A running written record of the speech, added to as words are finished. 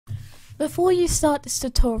Before you start this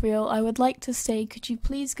tutorial, I would like to say, could you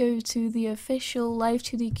please go to the official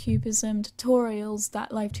Live2D Cubism tutorials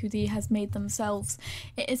that Live2D has made themselves.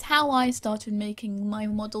 It is how I started making my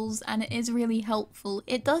models and it is really helpful.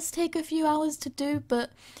 It does take a few hours to do,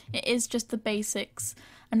 but it is just the basics.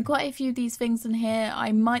 And quite a few of these things in here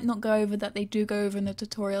I might not go over that they do go over in the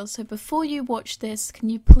tutorial. So before you watch this,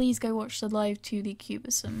 can you please go watch the Live2D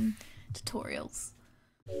Cubism tutorials.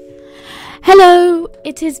 Hello,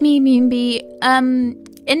 it is me, Moonbee.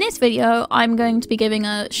 In this video, I'm going to be giving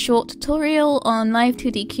a short tutorial on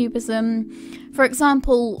Live2D Cubism. For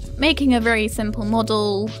example, making a very simple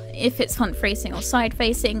model, if it's front-facing or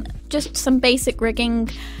side-facing, just some basic rigging,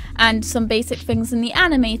 and some basic things in the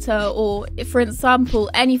animator, or if, for example,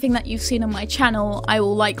 anything that you've seen on my channel, I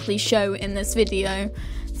will likely show in this video.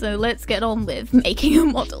 So let's get on with making a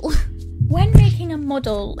model. When making a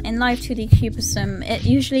model in Live2D Cubism, it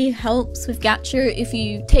usually helps with Gacha if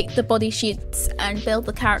you take the body sheets and build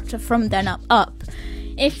the character from then up.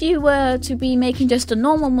 If you were to be making just a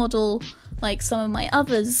normal model, like some of my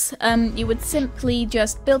others, you would simply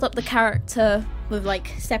just build up the character with like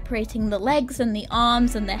separating the legs and the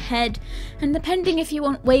arms and the head, and depending if you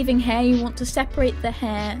want waving hair, you want to separate the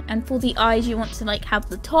hair, and for the eyes you want to like have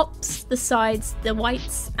the tops, the sides, the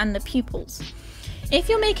whites and the pupils. If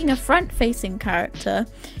you're making a front-facing character,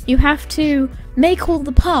 you have to make all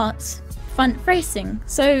the parts front-facing.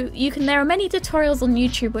 So there are many tutorials on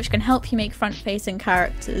YouTube which can help you make front-facing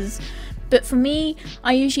characters. But for me,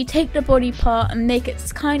 I usually take the body part and make it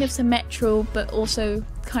kind of symmetrical, but also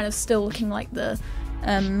kind of still looking like the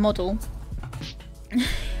model.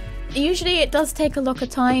 Usually it does take a lot of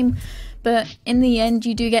time, but in the end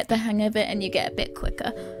you do get the hang of it and you get a bit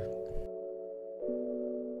quicker.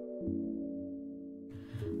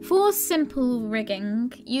 For simple rigging,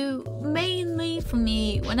 for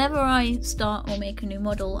me, whenever I start or make a new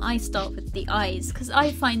model, I start with the eyes, because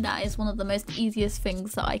I find that is one of the most easiest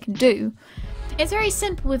things that I can do. It's very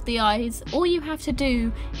simple with the eyes. All you have to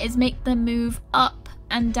do is make them move up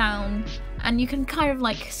and down, and you can kind of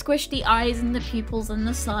like squish the eyes and the pupils and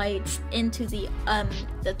the sides into the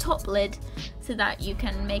top lid so that you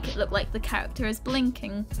can make it look like the character is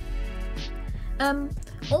blinking.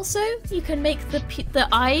 Also, you can make the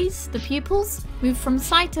eyes, the pupils, move from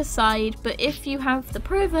side to side, but if you have the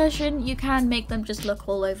pro version, you can make them just look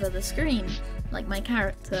all over the screen, like my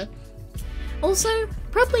character. Also,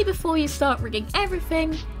 probably before you start rigging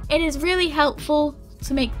everything, it is really helpful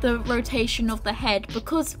to make the rotation of the head,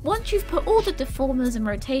 because once you've put all the deformers and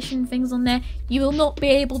rotation things on there, you will not be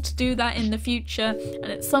able to do that in the future, and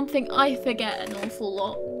it's something I forget an awful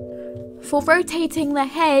lot. For rotating the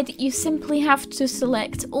head, you simply have to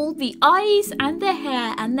select all the eyes and the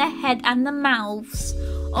hair and the head and the mouths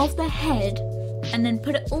of the head, and then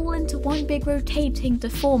put it all into one big rotating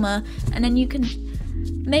deformer, and then you can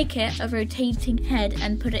make it a rotating head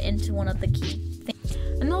and put it into one of the key things.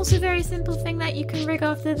 And also a very simple thing that you can rig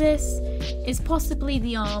after this is possibly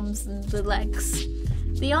the arms and the legs.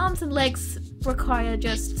 The arms and legs require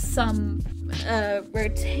just some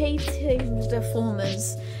rotating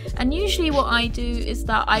deformers, and usually what I do is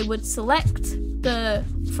that I would select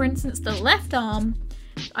for instance the left arm,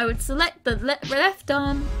 I would select the left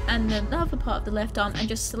arm and another part of the left arm and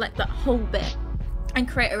just select that whole bit and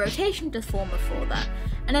create a rotation deformer for that,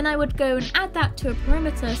 and then I would go and add that to a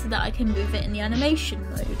perimeter so that I can move it in the animation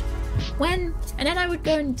mode. And then I would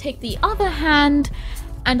go and take the other hand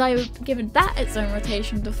and I would give that its own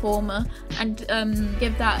rotation deformer and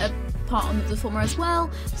give that a part on the deformer as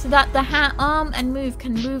well, so that the arm and move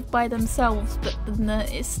can move by themselves, but then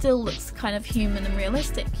it still looks kind of human and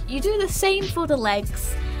realistic. You do the same for the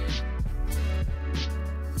legs.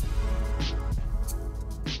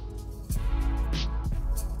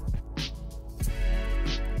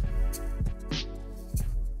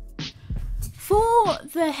 For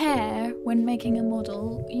the hair, when making a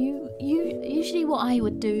model, usually what I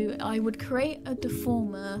would do, I would create a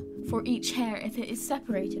deformer for each hair if it is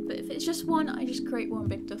separated, but if it's just one, I just create one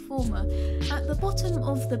big deformer. At the bottom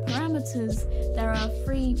of the parameters, there are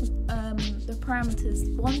three the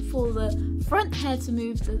parameters, one for the front hair to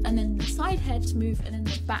move, and then the side hair to move, and then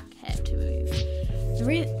the back hair to move.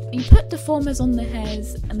 You put deformers on the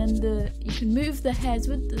hairs, and then you can move the hairs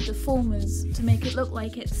with the deformers to make it look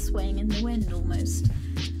like it's swaying in the wind almost.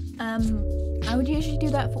 I would usually do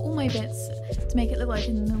that for all my bits to make it look like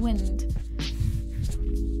in the wind.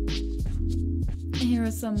 Here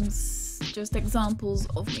are some just examples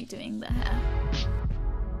of me doing the hair.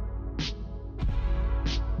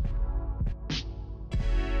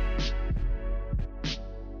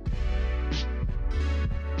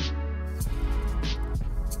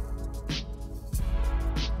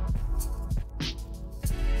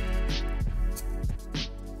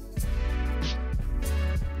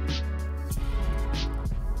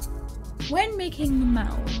 When making the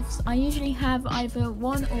mouths, I usually have either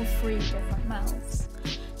 1 or 3 different mouths.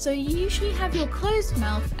 So you usually have your closed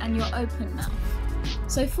mouth and your open mouth.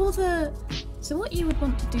 So what you would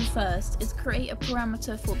want to do first is create a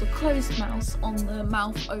parameter for the closed mouth on the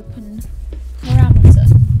mouth open parameter.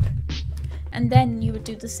 And then you would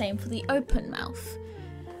do the same for the open mouth.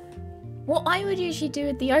 What I would usually do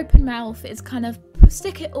with the open mouth is kind of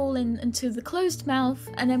stick it all into the closed mouth,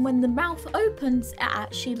 and then when the mouth opens, it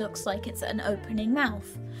actually looks like it's an opening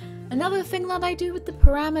mouth. Another thing that I do with the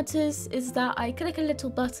parameters is that I click a little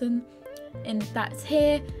button that's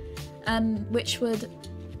here, I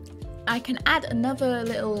can add another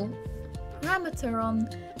little parameter on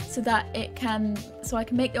so that I can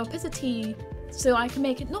make the opacity, so I can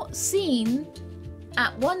make it not seen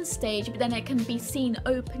at one stage, but then it can be seen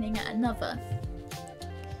opening at another.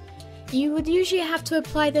 You would usually have to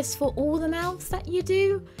apply this for all the mouths that you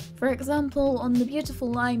do. For example, on the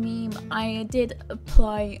Beautiful Lie meme, I did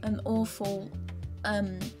apply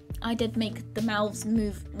I did make the mouths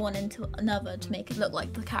move one into another to make it look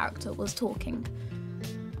like the character was talking.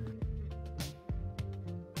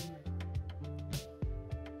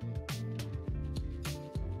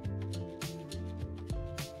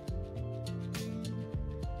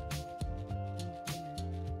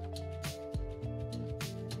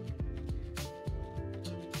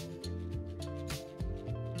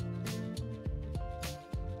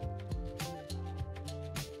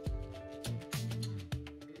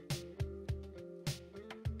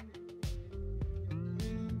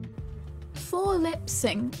 For lip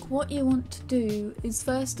sync, what you want to do is,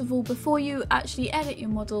 first of all, before you actually edit your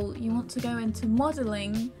model, you want to go into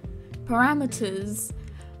modeling, parameters,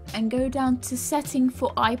 and go down to setting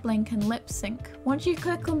for eye blink and lip sync. Once you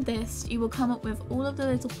click on this, you will come up with all of the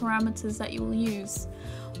little parameters that you will use.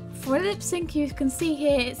 For lip sync, you can see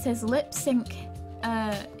here it says lip sync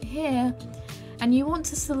here, and you want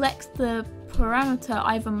to select the parameter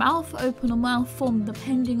either mouth open or mouth form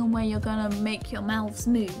depending on where you're going to make your mouths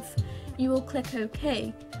move. You will click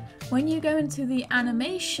OK. When you go into the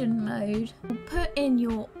animation mode, put in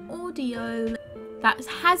your audio. That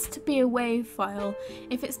has to be a WAV file.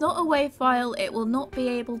 If it's not a WAV file, it will not be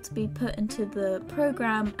able to be put into the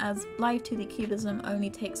program, as Live 2D Cubism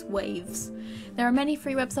only takes waves. There are many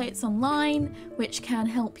free websites online which can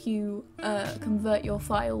help you convert your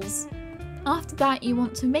files. After that, you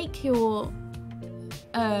want to make your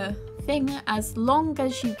thing as long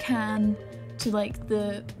as you can to like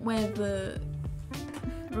where the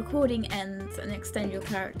recording ends, and extend your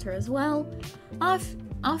character as well.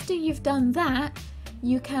 After you've done that,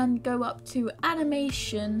 you can go up to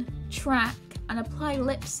animation, track, and apply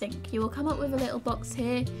lip sync. You will come up with a little box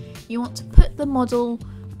here. You want to put the model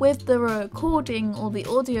with the recording or the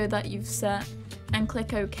audio that you've set and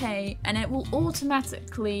click OK, and it will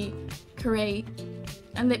automatically create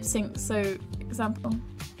a lip sync. So example,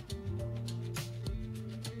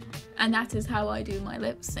 and that is how I do my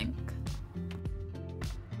lip sync.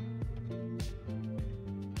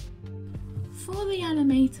 For the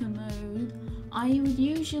animator mode, I would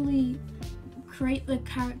usually create the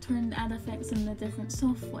character and add effects in the different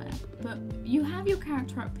software, but you have your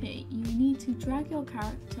character up here. You need to drag your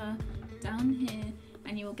character down here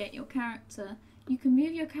and you will get your character. You can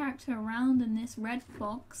move your character around in this red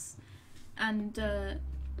box, and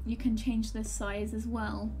you can change the size as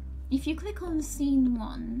well. If you click on scene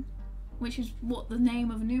 1, which is what the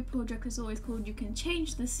name of a new project is always called, you can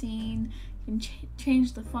change the scene, you can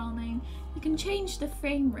change the file name, you can change the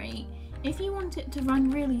frame rate. If you want it to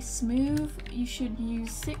run really smooth, you should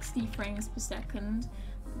use 60 frames per second.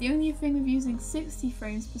 The only thing with using 60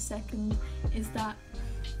 frames per second is that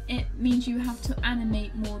it means you have to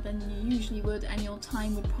animate more than you usually would, and your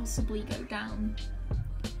time would possibly go down.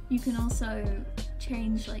 You can also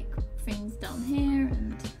change like things down here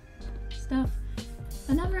and stuff.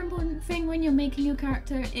 Another important thing when you're making your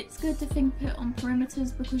character, it's good to think put on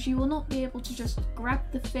parameters, because you will not be able to just grab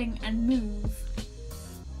the thing and move,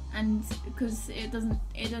 and because it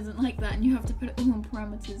doesn't like that, and you have to put it all on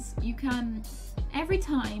parameters. You can, every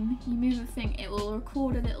time you move a thing, it will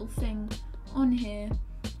record a little thing on here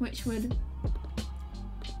which would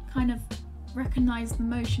kind of recognize the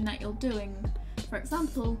motion that you're doing. For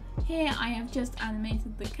example, here I have just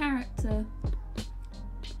animated the character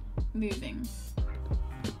moving.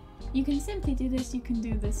 You can simply do this. You can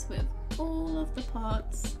do this with all of the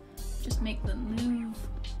parts. Just make them move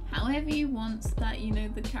however you want, so that you know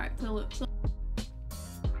the character looks like.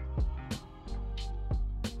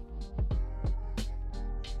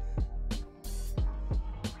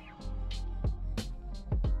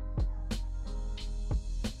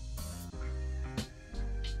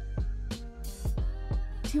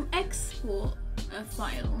 to export a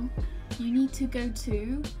file, you need to go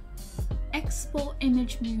to Export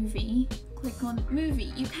Image Movie, click on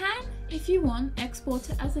Movie. You can, if you want, export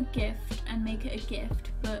it as a GIF and make it a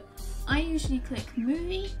gift, but I usually click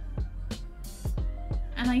Movie,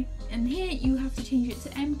 and here you have to change it to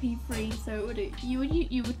MP3, so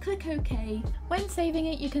you would click OK. When saving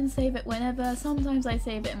it, you can save it whenever. Sometimes I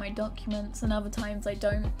save it in my documents and other times I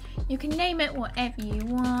don't. You can name it whatever you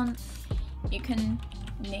want. You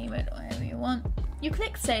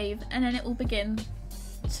click save and then it will begin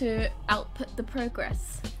to output the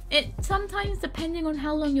progress. It sometimes, depending on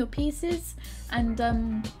how long your piece is,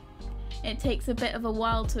 and it takes a bit of a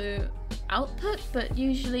while to output, but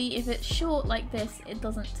usually if it's short like this, it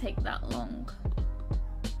doesn't take that long.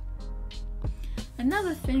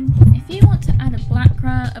 Another thing, if you want to add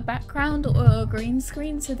a background or a green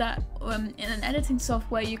screen, so that in an editing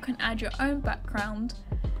software you can add your own background.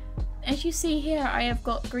 As you see here, I have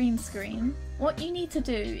got green screen. What you need to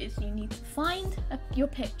do is you need to find your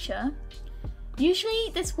picture.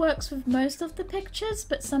 Usually this works with most of the pictures,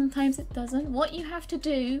 but sometimes it doesn't. What you have to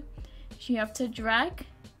do is you have to drag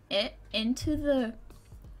it into the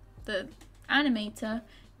animator,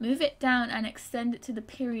 move it down and extend it to the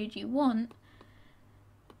period you want,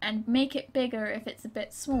 and make it bigger if it's a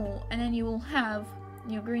bit small, and then you will have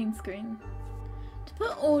your green screen. To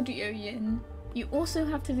put audio in, you also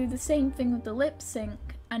have to do the same thing with the lip sync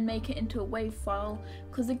and make it into a WAV file,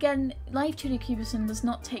 because again, Live 2D Cubism does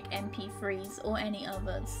not take MP3s or any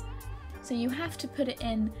others. So you have to put it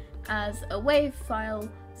in as a WAV file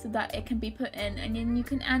so that it can be put in, and then you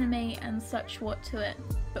can animate and such what to it.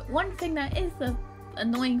 But one thing that is the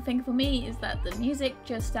annoying thing for me is that the music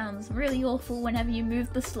just sounds really awful whenever you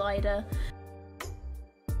move the slider.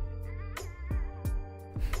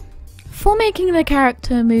 For making the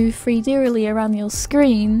character move freely around your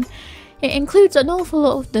screen, it includes an awful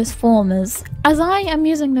lot of deformers. As I am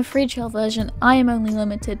using the free trial version, I am only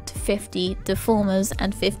limited to 50 deformers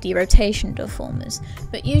and 50 rotation deformers,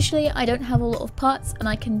 but usually I don't have a lot of parts and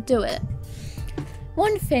I can do it.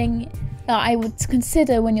 One thing that I would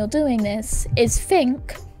consider when you're doing this is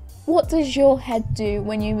think, what does your head do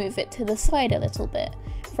when you move it to the side a little bit?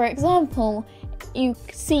 For example, you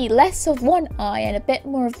see less of one eye and a bit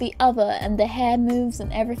more of the other, and the hair moves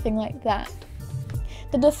and everything like that.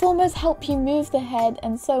 The deformers help you move the head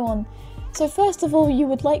and so on. So first of all, you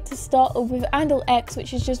would like to start with angle X,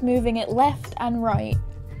 which is just moving it left and right.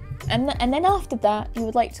 And then after that, you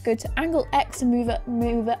would like to go to angle X and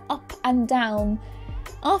move it up and down.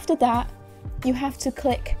 After that, you have to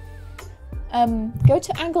click, go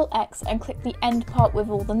to angle X and click the end part with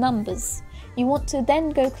all the numbers. You want to then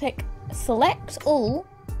go click select all,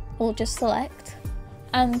 or just select,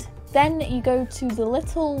 and then you go to the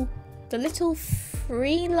little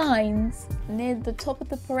 3 lines near the top of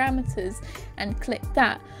the parameters and click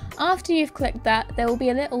that. After you've clicked that, there will be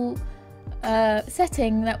a little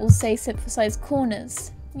setting that will say synthesize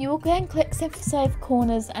corners. You will then click synthesize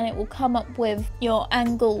corners and it will come up with your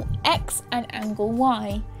angle X and angle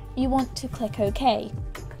Y. You want to click OK.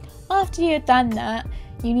 After you've done that,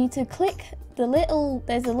 you need to click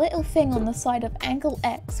there's a little thing on the side of angle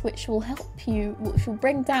X which will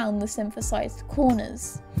bring down the synthesized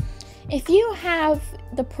corners. If you have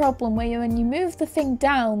the problem where when you move the thing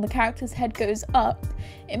down, the character's head goes up,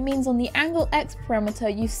 it means on the angle X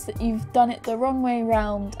parameter you've done it the wrong way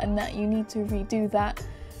around and that you need to redo that.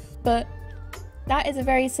 But that is a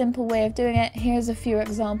very simple way of doing it. Here's a few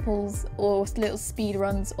examples or little speed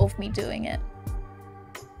runs of me doing it.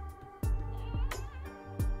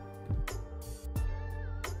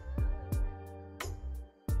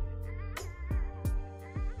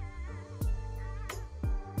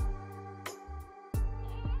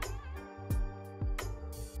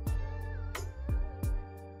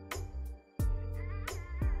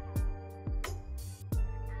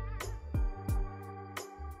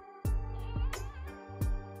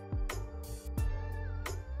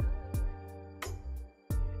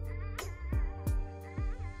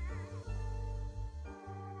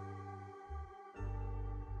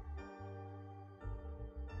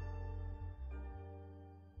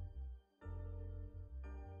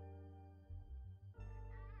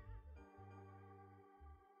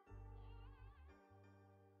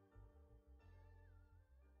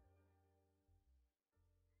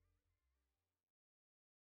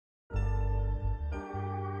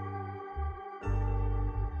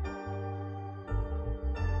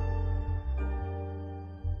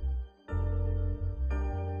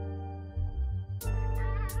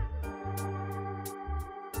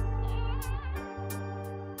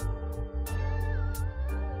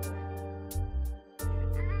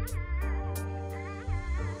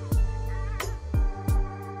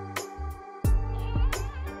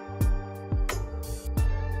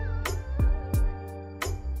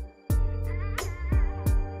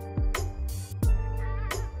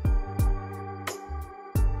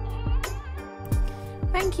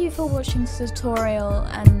 thank you for watching this tutorial,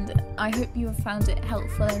 and I hope you have found it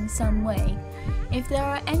helpful in some way. If there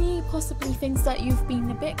are any possibly things that you've been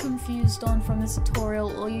a bit confused on from this tutorial,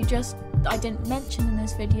 or I didn't mention in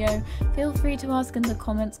this video, feel free to ask in the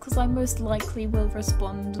comments, because I most likely will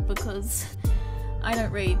respond, because I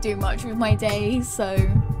don't really do much with my day, so...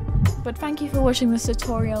 But thank you for watching this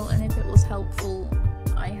tutorial, and if it was helpful,